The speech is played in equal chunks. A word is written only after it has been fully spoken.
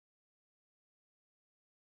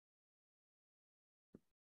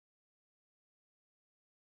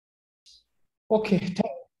Okay.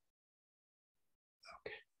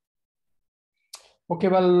 Okay.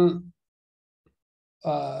 Well,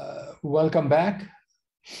 welcome back.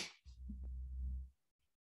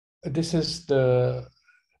 This is the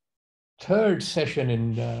third session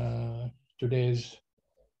in today's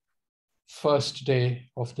first day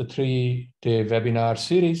of the three-day webinar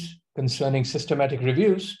series concerning systematic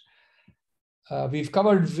reviews. We've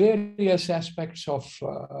covered various aspects of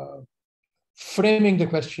framing the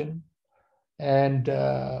question, and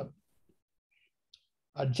I'd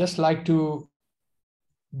just like to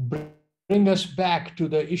bring us back to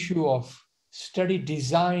the issue of study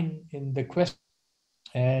design in the question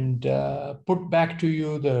and put back to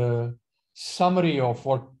you the summary of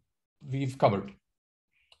what we've covered.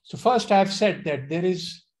 So first, I've said that there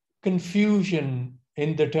is confusion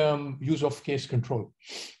in the term use of case control.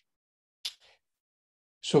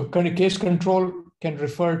 So case control can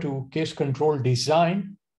refer to case control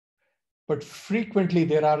design, but frequently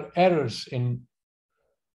there are errors in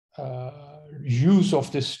use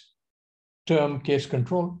of this term case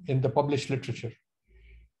control in the published literature.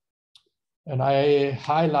 And I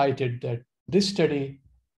highlighted that this study,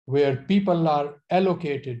 where people are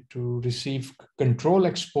allocated to receive control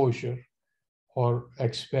exposure or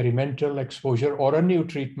experimental exposure or a new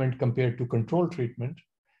treatment compared to control treatment,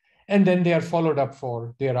 and then they are followed up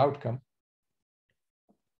for their outcome.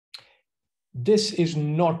 This is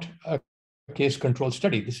not a case control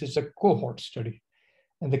study. This is a cohort study.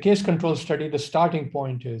 And the case control study, the starting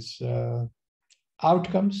point is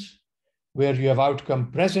outcomes, where you have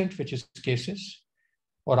outcome present, which is cases,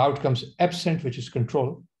 or outcomes absent, which is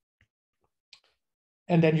control.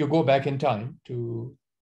 And then you go back in time to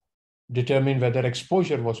determine whether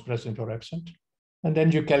exposure was present or absent. And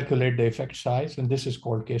then you calculate the effect size, and this is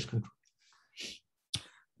called case control.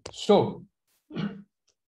 So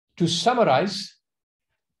to summarize,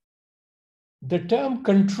 the term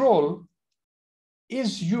control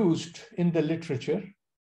is used in the literature,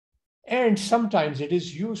 and sometimes it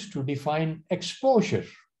is used to define exposure.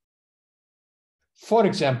 For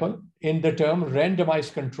example, in the term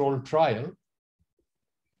randomized controlled trial,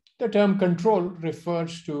 the term control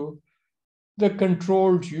refers to the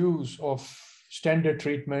controlled use of standard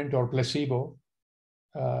treatment or placebo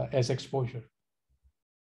as exposure.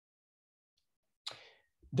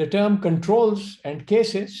 The term controls and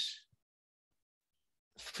cases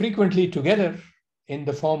frequently together in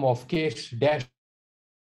the form of case dash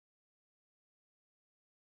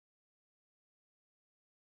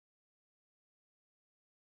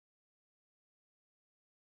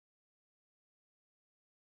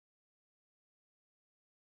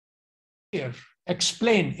here,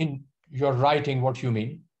 explain in your writing what you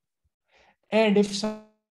mean. And if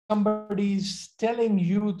somebody's telling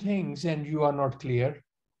you things and you are not clear,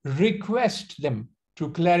 request them to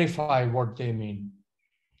clarify what they mean,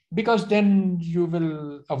 because then you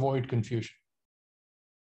will avoid confusion.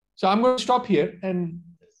 So I'm going to stop here and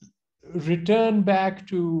return back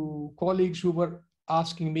to colleagues who were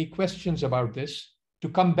asking me questions about this to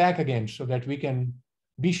come back again so that we can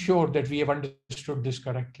be sure that we have understood this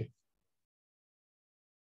correctly.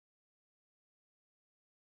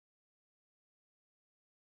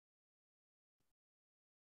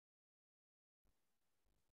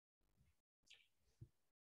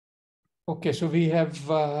 Okay, so we have,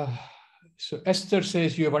 so Esther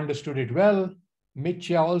says you have understood it well.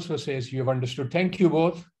 Mitya also says you have understood. Thank you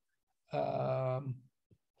both.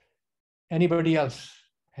 Anybody else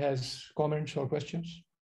has comments or questions?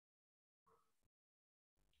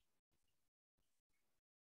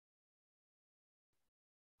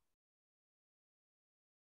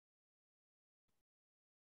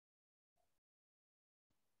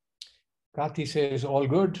 Kati says all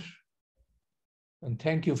good. And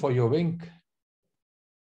thank you for your wink.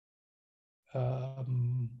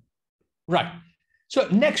 Right. So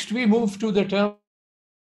next we move to the term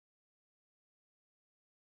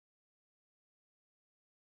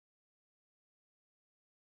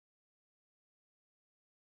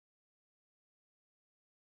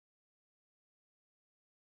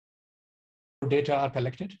data are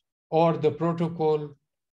collected, or the protocol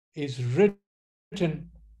is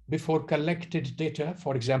written before collected data,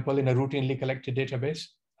 for example, in a routinely collected database,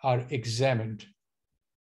 are examined.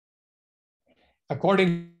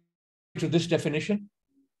 According to this definition,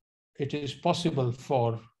 it is possible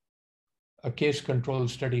for a case control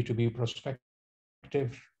study to be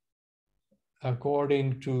prospective.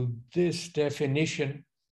 According to this definition,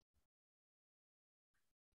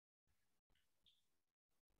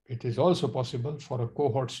 it is also possible for a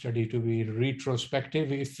cohort study to be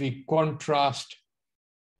retrospective if we contrast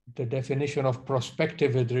the definition of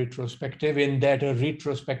prospective with retrospective, in that a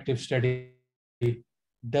retrospective study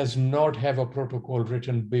does not have a protocol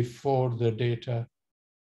written before the data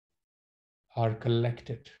are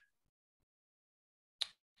collected.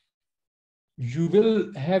 You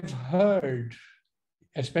will have heard,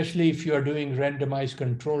 especially if you are doing randomized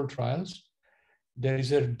control trials, there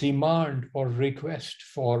is a demand or request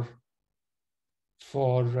for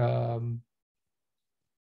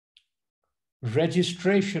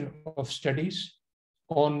registration of studies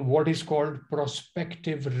on what is called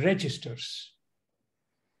prospective registers.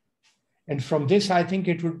 And from this, I think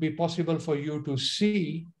it would be possible for you to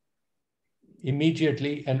see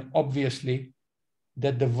immediately and obviously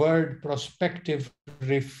that the word prospective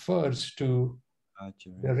refers to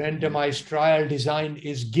the randomized trial design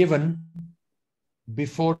is given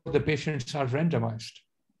before the patients are randomized.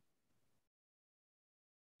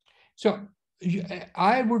 So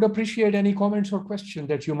I would appreciate any comments or questions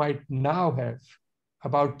that you might now have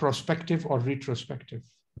about prospective or retrospective.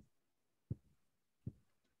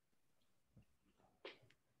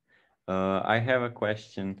 I have a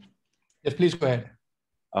question. Yes, please go ahead.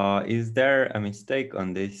 Is there a mistake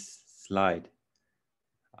on this slide?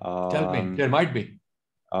 Tell me, there might be.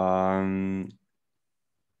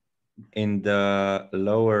 In the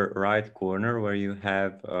lower right corner where you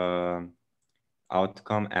have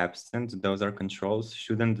outcome absent, those are controls.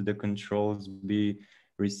 Shouldn't the controls be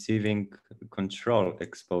receiving control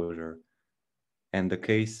exposure? And the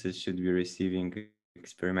cases should be receiving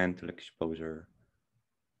experimental exposure.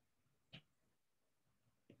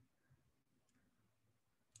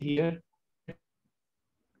 Here.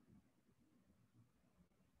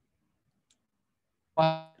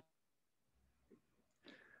 I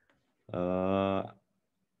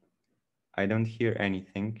don't hear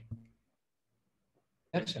anything.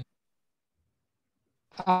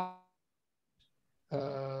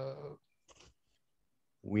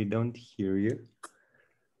 We don't hear you.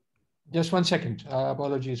 Just 1 second.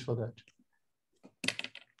 Apologies for that.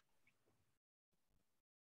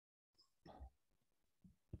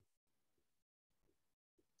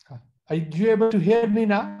 Are you able to hear me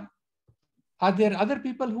now? Are there other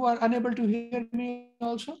people who are unable to hear me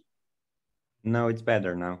also? No, it's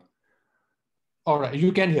better now. All right,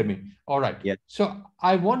 you can hear me. All right. Yes. So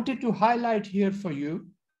I wanted to highlight here for you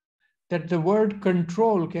that the word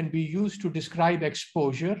control can be used to describe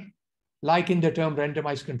exposure, like in the term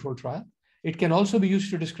randomized control trial. It can also be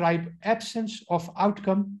used to describe absence of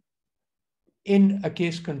outcome in a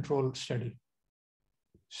case control study.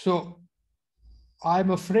 So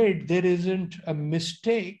I'm afraid there isn't a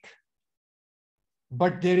mistake,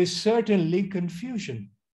 but there is certainly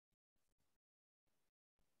confusion.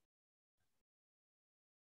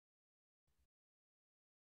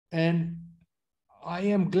 And I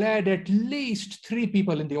am glad at least 3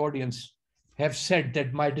 people in the audience have said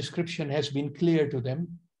that my description has been clear to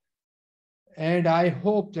them. And I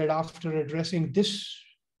hope that after addressing this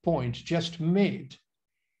point just made,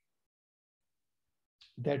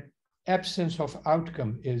 that absence of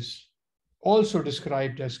outcome is also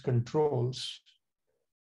described as controls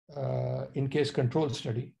in case control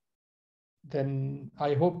study, then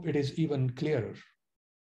I hope it is even clearer.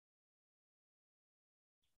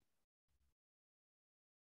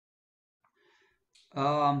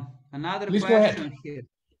 Another please question here.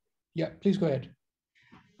 Yeah, please go ahead.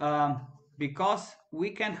 Because we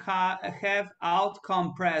can have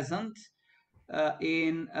outcome present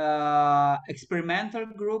in experimental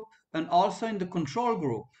group and also in the control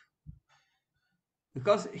group.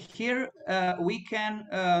 Because here we can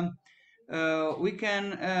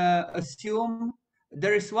assume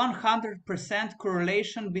there is 100%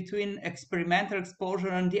 correlation between experimental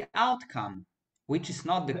exposure and the outcome, which is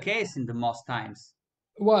not the case in the most times.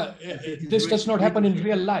 Well, this does not happen in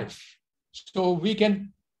real life. So we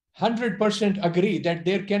can 100% agree that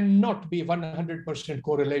there cannot be 100%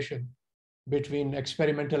 correlation between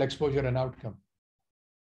experimental exposure and outcome.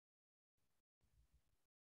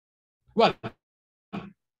 Well,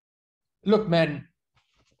 look, man,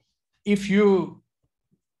 if you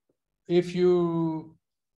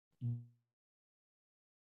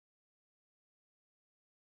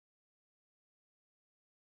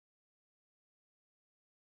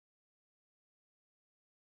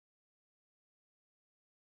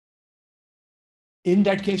in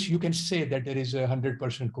that case, you can say that there is a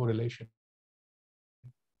 100% correlation.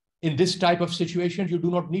 In this type of situation, you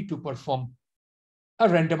do not need to perform a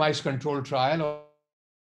randomized control trial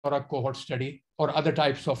or a cohort study or other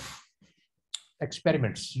types of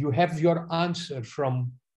experiments. You have your answer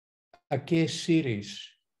from a case series.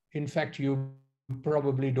 In fact, you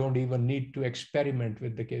probably don't even need to experiment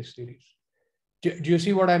with the case series. Do you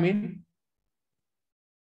see what I mean?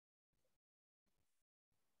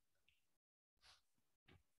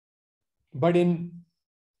 But in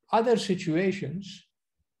other situations,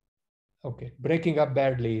 okay, breaking up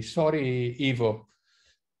badly. Sorry, Ivo.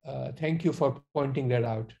 Thank you for pointing that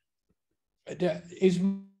out. Is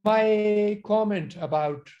my comment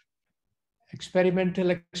about experimental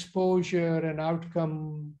exposure and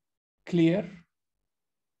outcome clear?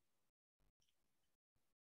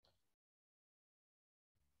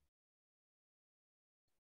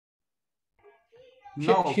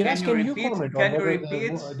 No, Shiraz, can you comment on Can you whether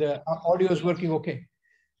repeat? the audio is working okay?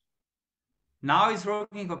 Now it's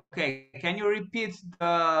working okay. Can you repeat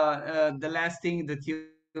the last thing that you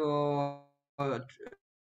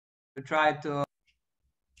tried to?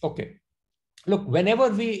 Okay. Look, whenever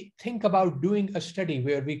we think about doing a study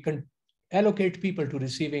where we can allocate people to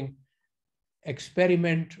receiving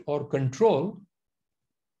experiment or control,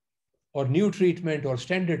 or new treatment or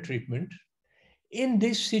standard treatment, in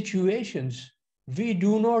these situations, we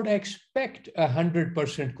do not expect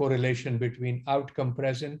 100% correlation between outcome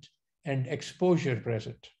present and exposure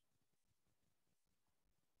present.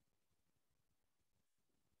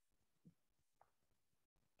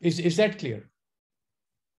 Is that clear?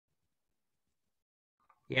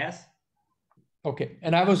 Yes. Okay,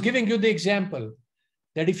 and I was giving you the example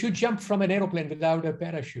that if you jump from an aeroplane without a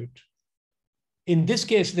parachute, in this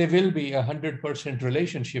case, there will be 100%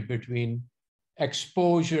 relationship between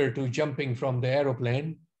exposure to jumping from the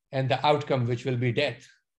aeroplane and the outcome, which will be death.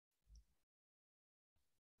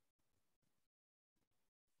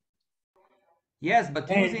 Yes, but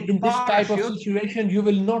And using in this type of parachute. situation, you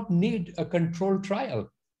will not need a control trial.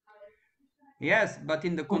 Yes, but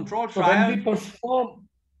in the control So when we trial. perform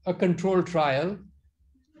a control trial,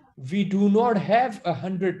 we do not have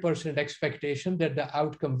 100% expectation that the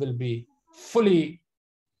outcome will be fully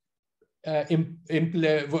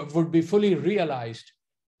would be fully realized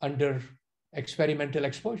under experimental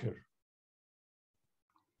exposure.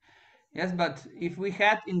 Yes, but if we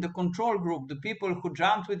had in the control group the people who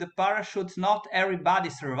jumped with the parachutes, not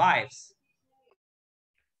everybody survives.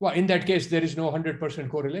 Well, in that case, there is no 100%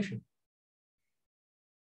 correlation.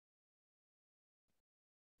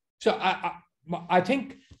 So I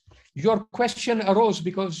think your question arose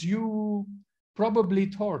because you probably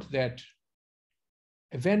thought that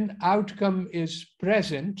when outcome is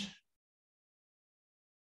present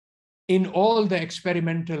in all the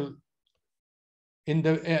experimental in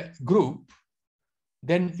the group,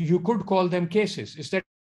 then you could call them cases. Is that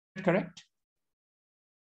correct?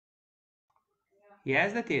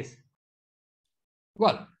 Yes, that is.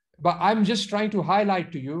 Well, but I'm just trying to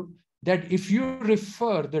highlight to you that if you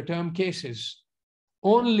refer the term cases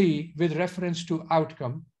only with reference to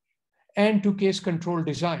outcome and to case control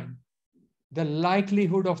design, the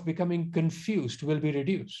likelihood of becoming confused will be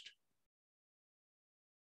reduced.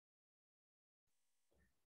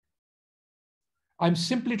 I'm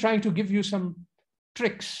simply trying to give you some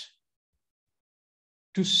tricks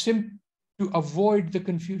to avoid the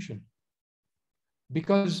confusion.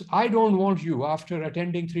 Because I don't want you, after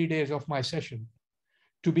attending 3 days of my session,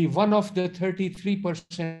 to be one of the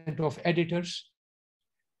 33% of editors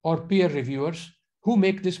or peer reviewers who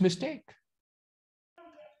make this mistake.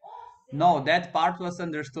 No, that part was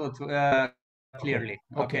understood clearly.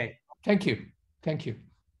 Okay. Thank you. Thank you.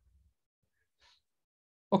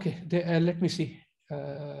 Okay, let me see.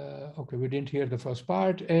 Okay, we didn't hear the first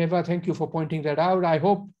part. Eva, thank you for pointing that out. I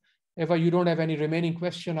hope, Eva, you don't have any remaining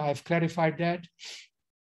question. I have clarified that.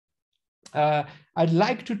 I'd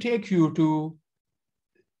like to take you to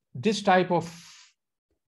this type of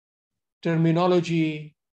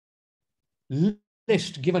terminology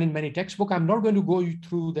list given in many textbooks. I'm not going to go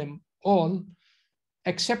through them all,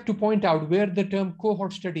 except to point out where the term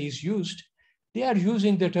cohort study is used. They are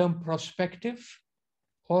using the term prospective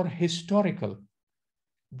or historical.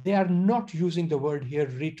 They are not using the word here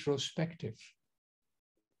retrospective.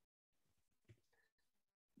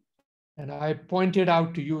 And I pointed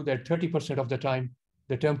out to you that 30% of the time,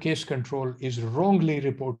 the term case control is wrongly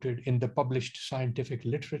reported in the published scientific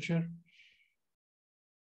literature.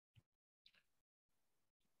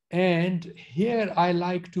 And here I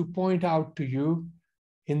like to point out to you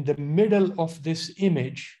in the middle of this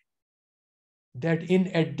image that in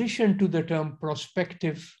addition to the term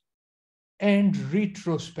prospective and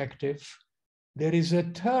retrospective, there is a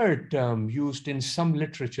third term used in some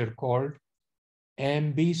literature called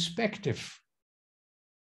ambispective.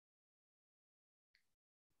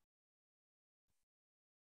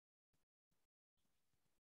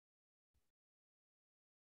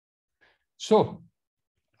 So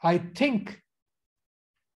I think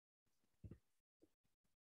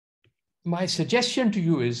my suggestion to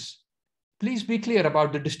you is, please be clear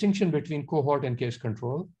about the distinction between cohort and case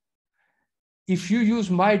control. if you use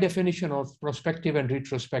my definition of prospective and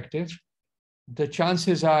retrospective, the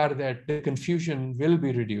chances are that the confusion will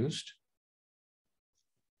be reduced.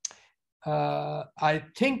 I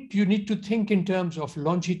think you need to think in terms of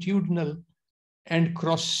longitudinal and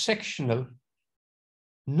cross-sectional,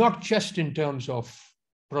 not just in terms of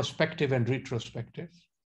prospective and retrospective.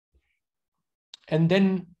 And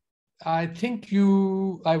then I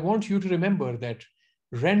want you to remember that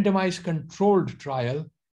randomized controlled trial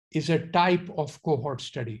is a type of cohort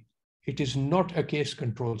study. It is not a case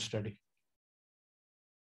control study.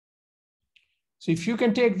 So if you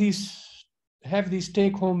can have these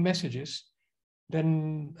take-home messages,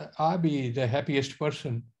 then I'll be the happiest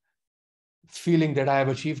person, feeling that I have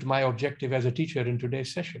achieved my objective as a teacher in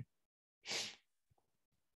today's session.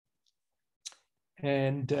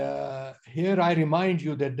 And here I remind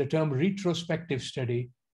you that the term retrospective study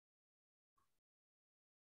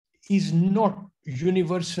is not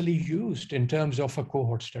universally used in terms of a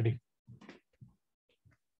cohort study.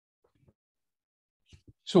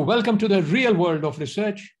 So welcome to the real world of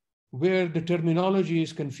research, where the terminology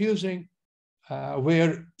is confusing,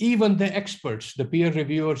 where even the experts, the peer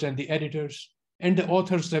reviewers and the editors and the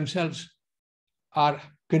authors themselves are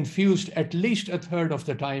confused at least a third of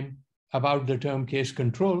the time about the term case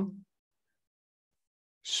control.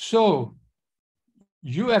 So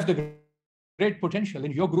you have the great potential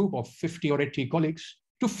in your group of 50 or 80 colleagues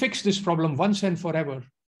to fix this problem once and forever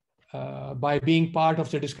by being part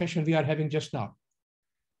of the discussion we are having just now.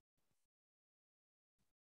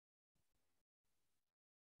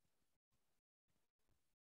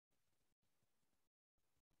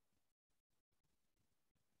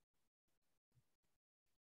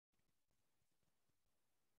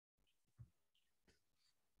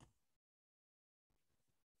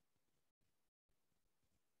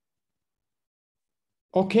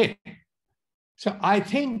 Okay, so I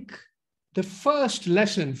think the first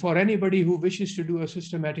lesson for anybody who wishes to do a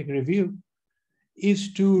systematic review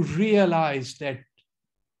is to realize that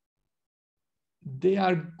they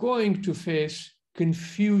are going to face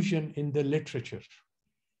confusion in the literature.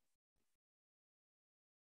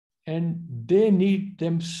 And they need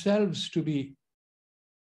themselves to be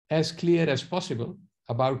as clear as possible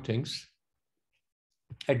about things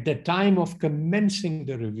at the time of commencing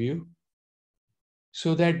the review,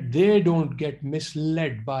 so that they don't get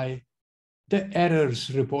misled by the errors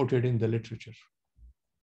reported in the literature.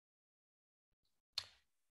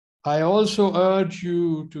 I also urge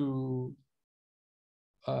you to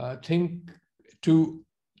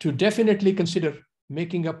to definitely consider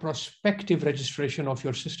making a prospective registration of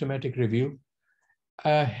your systematic review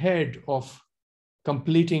ahead of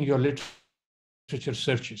completing your literature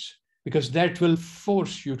searches, because that will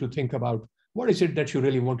force you to think about what is it that you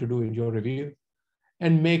really want to do in your review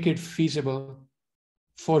and make it feasible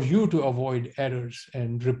for you to avoid errors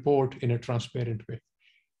and report in a transparent way.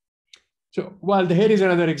 So while here is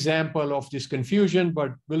another example of this confusion,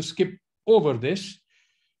 but we'll skip over this.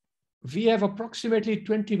 We have approximately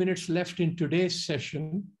 20 minutes left in today's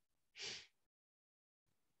session.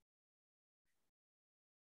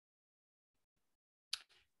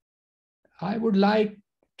 I would like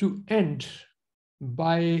to end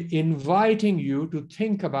by inviting you to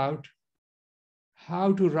think about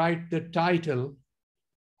how to write the title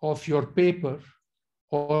of your paper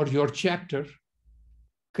or your chapter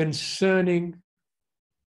concerning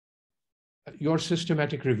your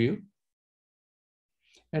systematic review.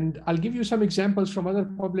 And I'll give you some examples from other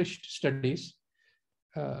published studies.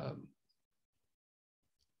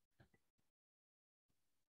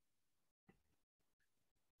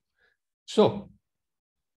 So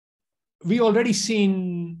we already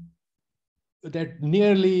seen that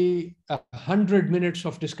nearly 100 minutes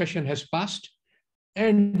of discussion has passed,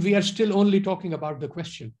 and we are still only talking about the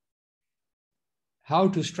question. How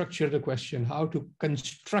to structure the question, how to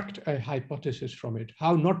construct a hypothesis from it,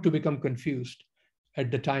 how not to become confused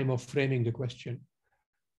at the time of framing the question.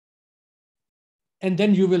 And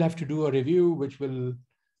then you will have to do a review, which will,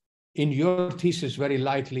 in your thesis, very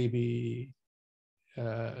likely be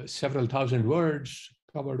several thousand words,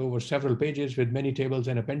 covered over several pages with many tables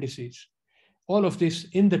and appendices. All of this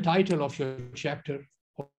in the title of your chapter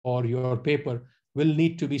or your paper will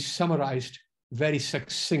need to be summarized very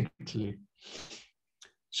succinctly.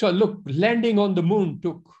 So look, landing on the moon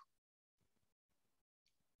took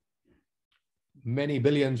many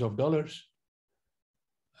billions of dollars,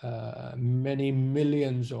 many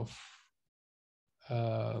millions of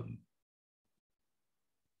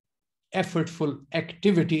effortful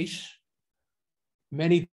activities,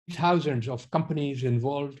 many thousands of companies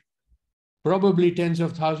involved, probably tens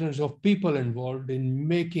of thousands of people involved in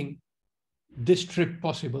making this trip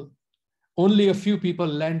possible, only a few people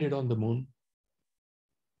landed on the moon,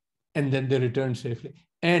 and then they returned safely.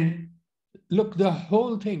 And look, the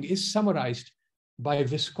whole thing is summarized by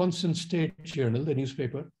Wisconsin State Journal, the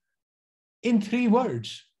newspaper, in 3 words: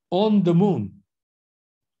 on the moon.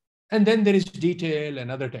 And then there is detail and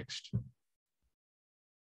other text.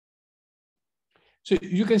 So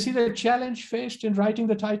you can see the challenge faced in writing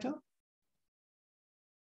the title.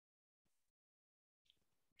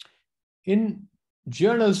 In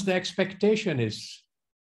journals, the expectation is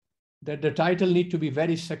that the title need to be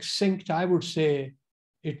very succinct. I would say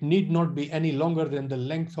it need not be any longer than the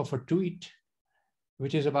length of a tweet,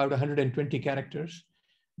 which is about 120 characters.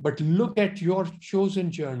 But look at your chosen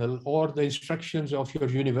journal or the instructions of your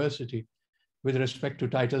university with respect to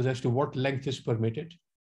titles as to what length is permitted.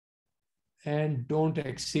 And don't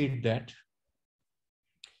exceed that.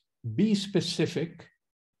 Be specific.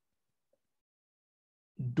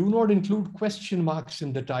 Do not include question marks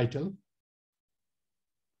in the title.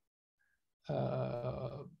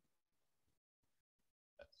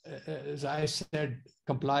 As I said,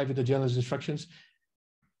 comply with the journal's instructions.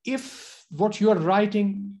 If what you are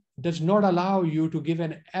writing does not allow you to give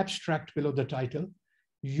an abstract below the title,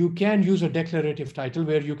 you can use a declarative title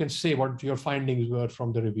where you can say what your findings were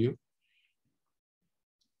from the review.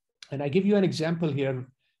 And I give you an example here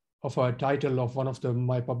of a title of one of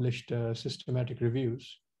my published systematic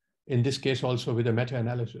reviews, in this case also with a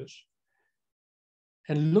meta-analysis.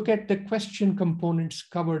 And look at the question components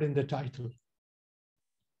covered in the title.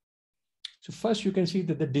 So first you can see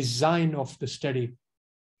that the design of the study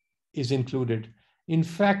is included. In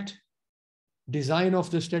fact, design of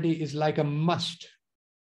the study is like a must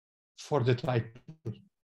for the title.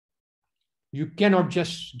 You cannot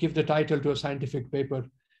just give the title to a scientific paper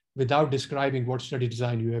without describing what study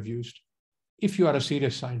design you have used, if you are a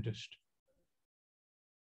serious scientist.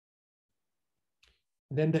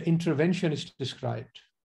 Then the intervention is described.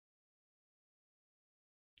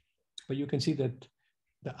 But you can see that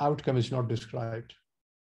the outcome is not described.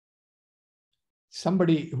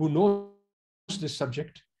 Somebody who knows this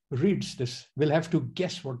subject, reads this, will have to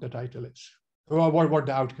guess what the title is, or what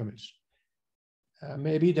the outcome is.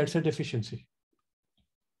 Maybe that's a deficiency.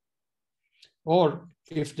 Or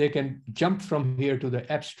if they can jump from here to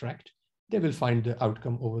the abstract, they will find the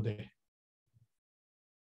outcome over there.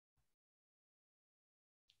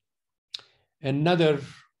 Another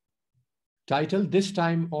title, this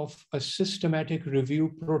time of a systematic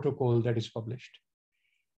review protocol that is published.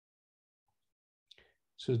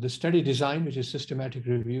 So the study design, which is systematic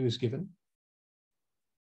review, is given.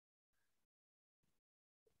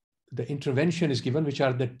 The intervention is given, which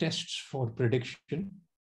are the tests for prediction.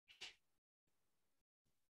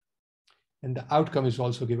 And the outcome is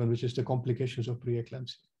also given, which is the complications of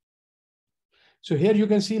preeclampsia. So here you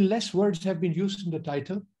can see less words have been used in the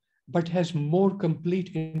title, but has more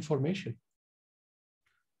complete information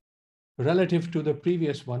relative to the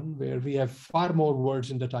previous one, where we have far more words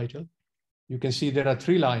in the title. You can see there are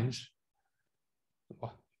 3 lines,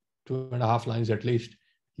 2.5 lines at least,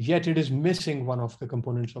 yet it is missing one of the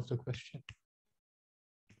components of the question.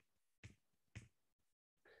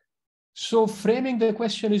 So framing the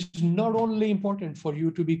question is not only important for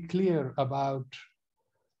you to be clear about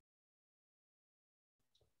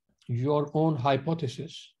your own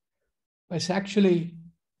hypothesis, but it's actually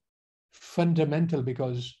fundamental,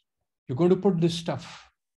 because you're going to put this stuff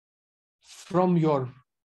from your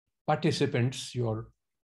participants, your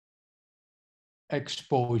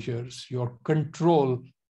exposures, your control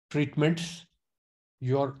treatments,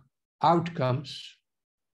 your outcomes,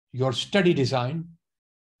 your study design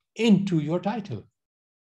into your title.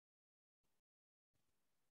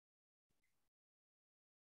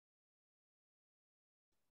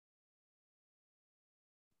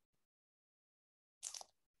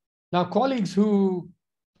 Now, colleagues who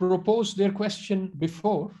proposed their question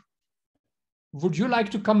before, would you like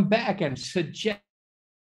to come back and suggest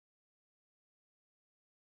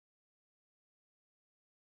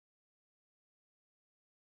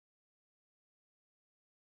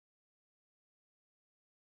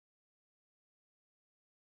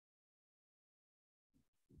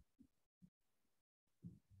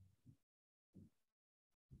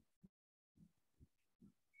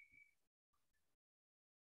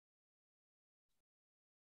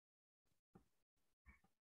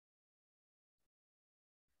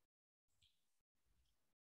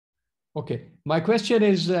Okay, my question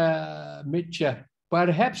is, Mitch,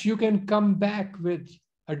 perhaps you can come back with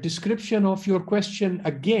a description of your question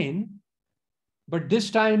again, but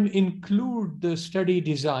this time include the study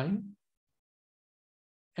design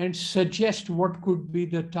and suggest what could be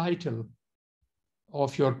the title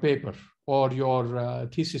of your paper or your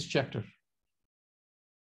thesis chapter.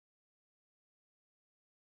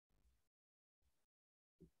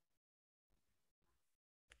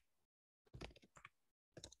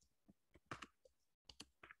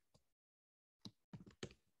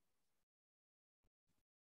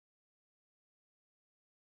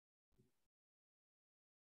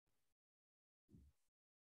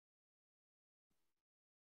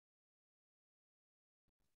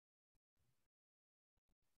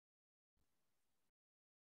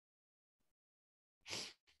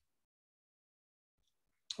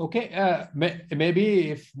 Okay, maybe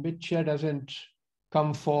if Mitya doesn't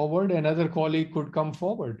come forward, another colleague could come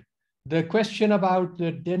forward. The question about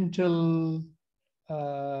the dental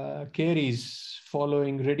caries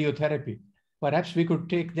following radiotherapy, perhaps we could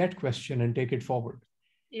take that question and take it forward.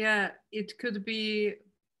 Yeah, it could be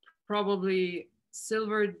probably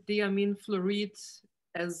silver diamine fluoride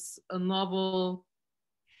as a novel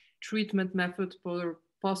treatment method for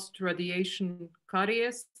post-radiation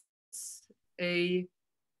caries, a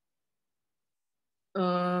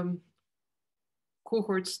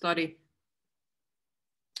cohort study.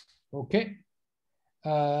 Okay.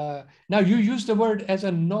 Now you use the word as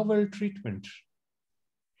a novel treatment.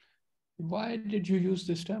 Why did you use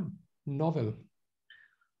this term, novel?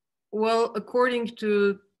 Well, according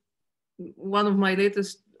to one of my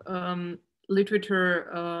latest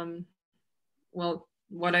literature, well,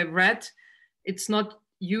 what I've read, it's not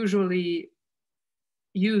usually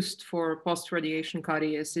used for post-radiation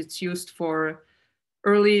caries. It's used for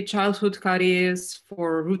early childhood caries,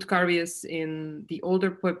 for root caries in the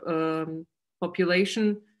older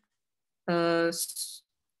population. To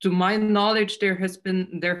my knowledge, there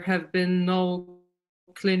have been no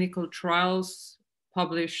clinical trials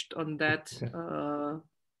published on that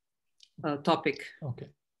topic. Okay.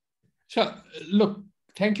 So look,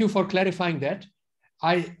 thank you for clarifying that.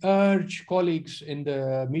 I urge colleagues in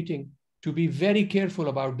the meeting to be very careful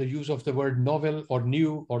about the use of the word novel or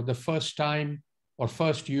new or the first time or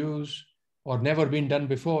first use or never been done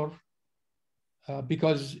before,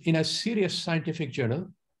 because in a serious scientific journal,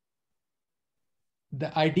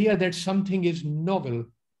 the idea that something is novel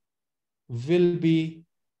will be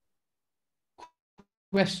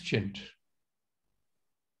questioned,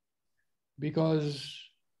 because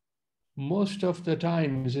most of the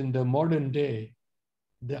times in the modern day,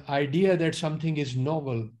 the idea that something is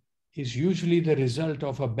novel is usually the result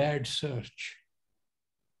of a bad search.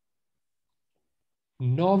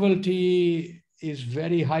 Novelty is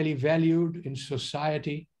very highly valued in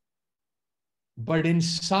society, but in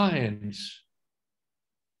science,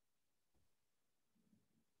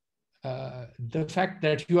 the fact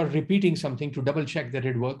that you are repeating something to double check that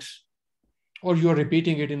it works, or you are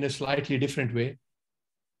repeating it in a slightly different way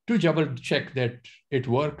to double check that it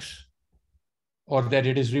works or that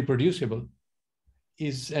it is reproducible,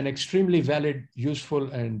 is an extremely valid,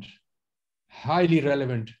 useful, and highly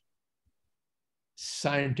relevant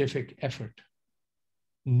scientific effort.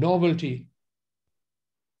 Novelty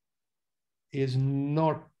is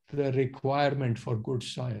not the requirement for good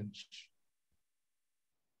science.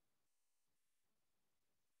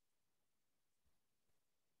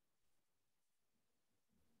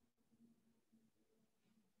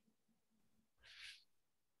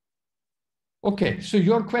 Okay, so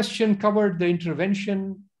your question covered the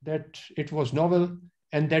intervention, that it was novel,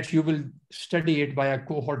 and that you will study it by a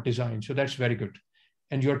cohort design. So that's very good.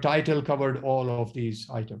 And your title covered all of these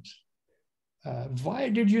items. Why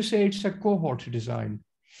did you say it's a cohort design?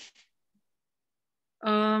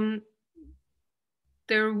 We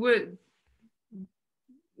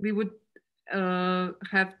would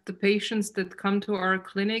have the patients that come to our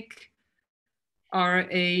clinic are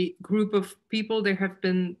a group of people that have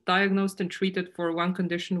been diagnosed and treated for one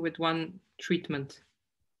condition with one treatment.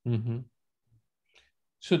 Mm-hmm.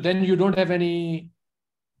 So then you don't have any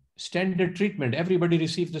standard treatment. Everybody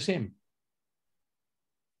receives the same.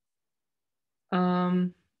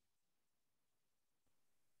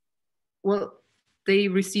 Well, they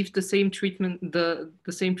received the same treatment, the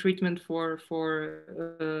same treatment for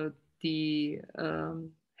the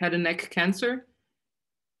head and neck cancer,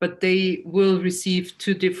 but they will receive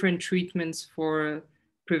two different treatments for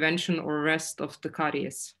prevention or rest of the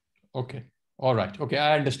caries. Okay. All right. Okay.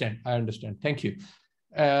 I understand. Thank you.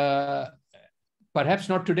 Perhaps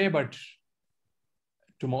not today, but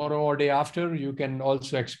tomorrow or day after, you can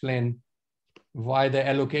also explain why the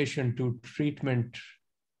allocation to treatment,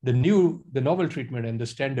 the novel treatment and the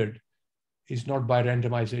standard, is not by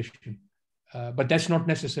randomization. But that's not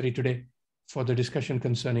necessary today for the discussion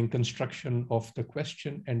concerning construction of the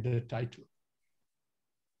question and the title.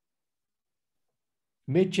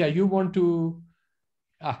 Mitya, you want to,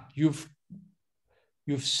 you've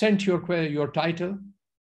sent your title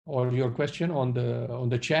or your question on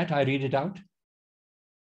the chat. I read it out.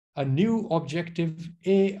 A new objective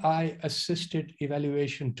AI-assisted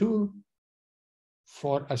evaluation tool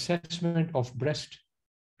for assessment of breast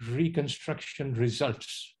reconstruction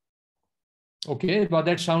results. Okay, but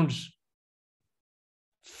that sounds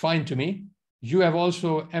fine to me. You have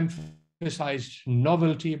also emphasized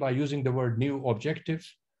novelty by using the word new objective,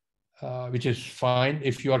 which is fine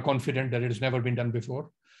if you are confident that it has never been done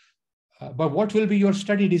before. But what will be your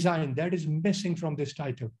study design? That is missing from this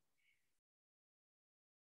title.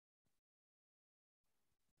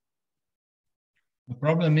 The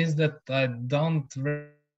problem is that I don't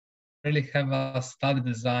really have a study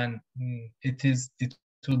design. It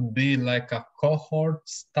would be like a cohort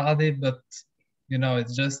study, but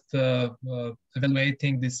it's just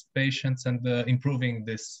evaluating these patients and improving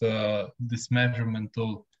this measurement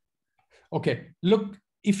tool. Okay, look,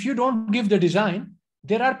 if you don't give the design,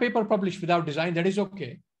 there are papers published without design. That is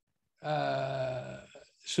okay.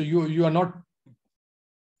 So you are not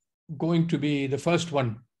going to be the first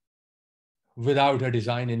one without a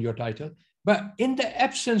design in your title. But in the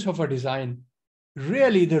absence of a design,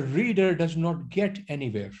 really the reader does not get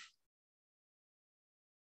anywhere.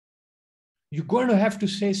 You're going to have to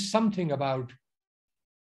say something about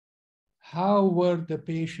how were the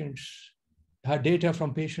patients, how data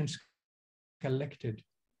from patients collected.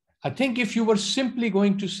 I think if you were simply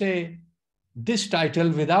going to say this title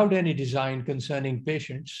without any design concerning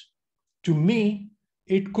patients, to me,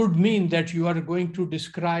 it could mean that you are going to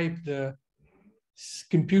describe the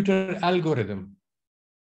computer algorithm.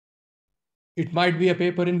 It might be a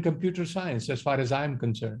paper in computer science, as far as I'm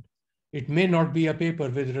concerned. It may not be a paper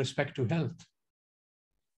with respect to health.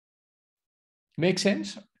 Make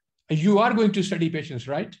sense? You are going to study patients,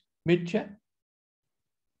 right, Mitya?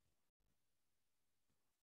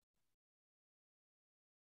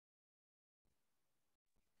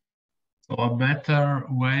 So a better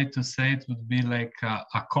way to say it would be like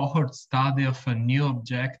a cohort study of a new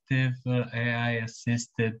objective,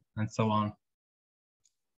 AI-assisted, and so on.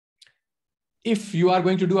 If you are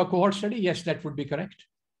going to do a cohort study, yes, that would be correct.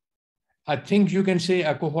 I think you can say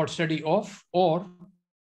a cohort study of, or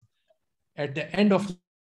at the end of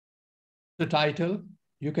the title,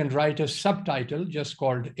 you can write a subtitle just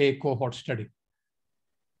called a cohort study.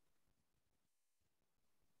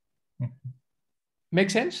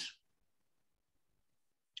 Make sense?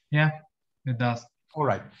 Yeah, it does. All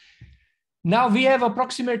right. Now we have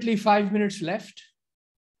approximately 5 minutes left.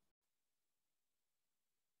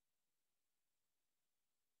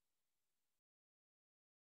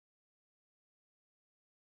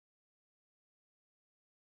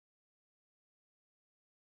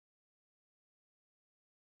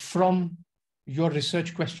 From your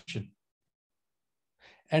research question.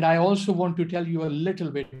 And I also want to tell you a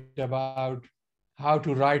little bit about how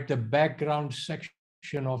to write the background section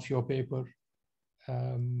of your paper,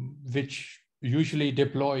 which usually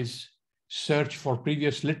deploys search for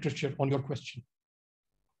previous literature on your question.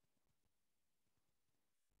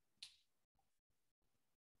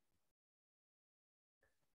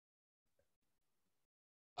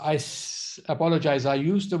 I apologize, I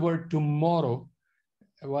used the word tomorrow.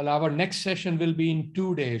 Well, our next session will be in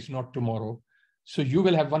 2 days, not tomorrow. So you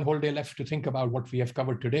will have one whole day left to think about what we have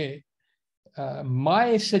covered today.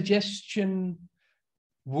 My suggestion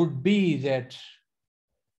would be that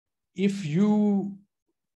if you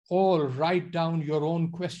all write down your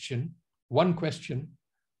own question, one question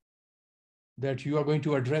that you are going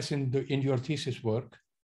to address in your thesis work,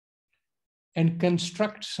 and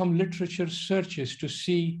construct some literature searches to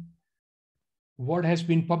see what has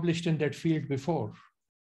been published in that field before.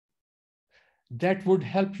 That would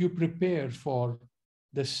help you prepare for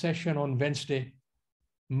the session on Wednesday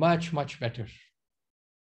much, much better.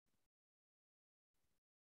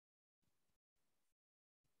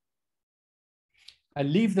 I'll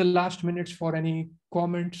leave the last minutes for any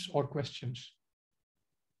comments or questions.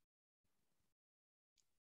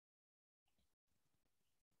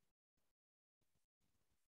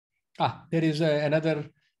 There is another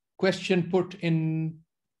question put in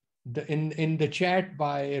the chat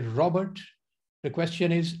by Robert. The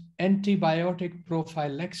question is antibiotic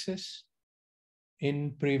prophylaxis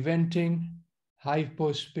in preventing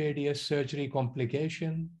hypospadias surgery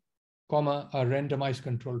complication, a randomized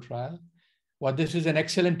control trial. Well, this is an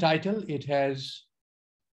excellent title. It has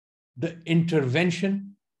the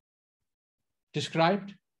intervention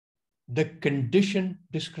described, the condition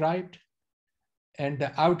described, and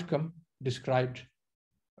the outcome described.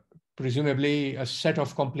 Presumably a set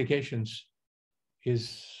of complications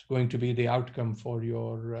is going to be the outcome for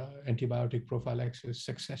your antibiotic prophylaxis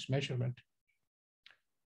success measurement.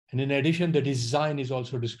 And in addition, the design is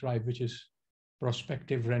also described, which is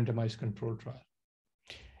prospective randomized control trial.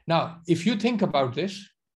 Now, if you think about this,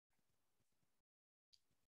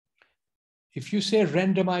 if you say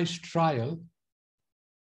randomized trial,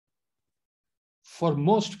 for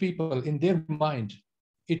most people in their mind,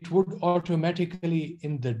 it would automatically,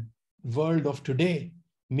 in the world of today,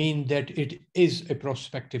 mean that it is a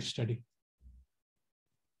prospective study.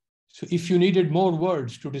 So if you needed more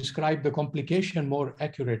words to describe the complication more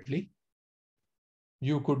accurately,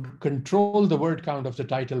 you could control the word count of the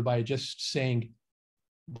title by just saying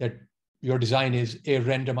that your design is a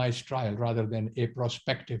randomized trial rather than a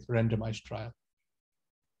prospective randomized trial.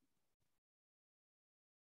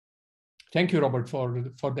 Thank you, Robert,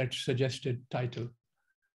 for that suggested title.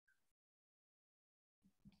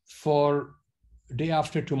 For day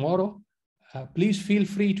after tomorrow, please feel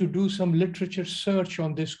free to do some literature search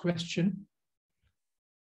on this question.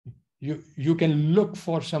 You can look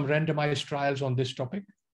for some randomized trials on this topic,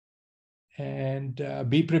 and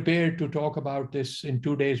be prepared to talk about this in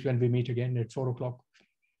 2 days when we meet again at 4 o'clock.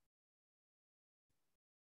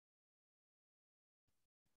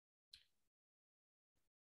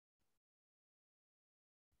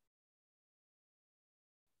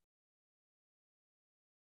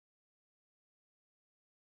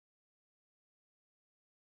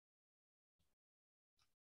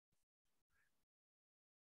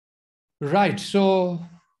 Right, so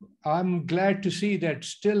I'm glad to see that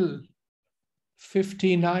still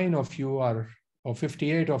 59 of you are, or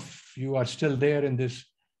 58 of you are still there in this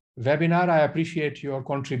webinar. I appreciate your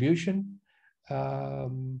contribution.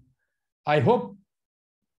 I hope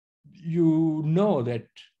you know that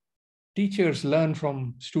teachers learn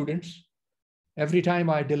from students. Every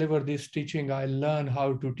time I deliver this teaching, I learn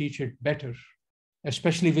how to teach it better,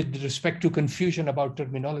 especially with respect to confusion about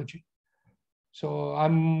terminology. So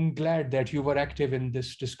I'm glad that you were active in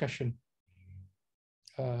this discussion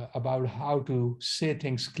about how to say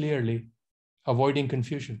things clearly, avoiding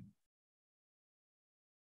confusion.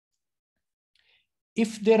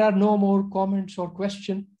 If there are no more comments or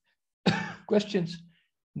questions,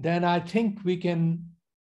 then I think we can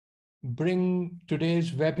bring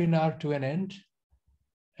today's webinar to an end.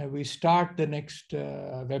 And we start the next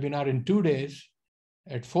webinar in 2 days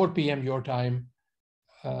at 4 p.m. your time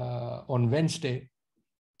on Wednesday.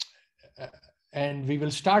 And we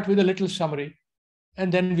will start with a little summary,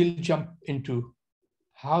 and then we'll jump into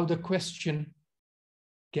how the question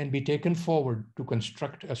can be taken forward to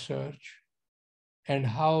construct a search, and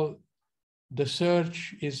how the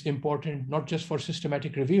search is important not just for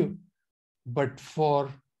systematic review, but for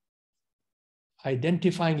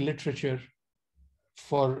identifying literature,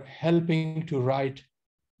 for helping to write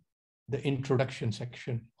the introduction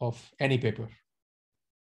section of any paper.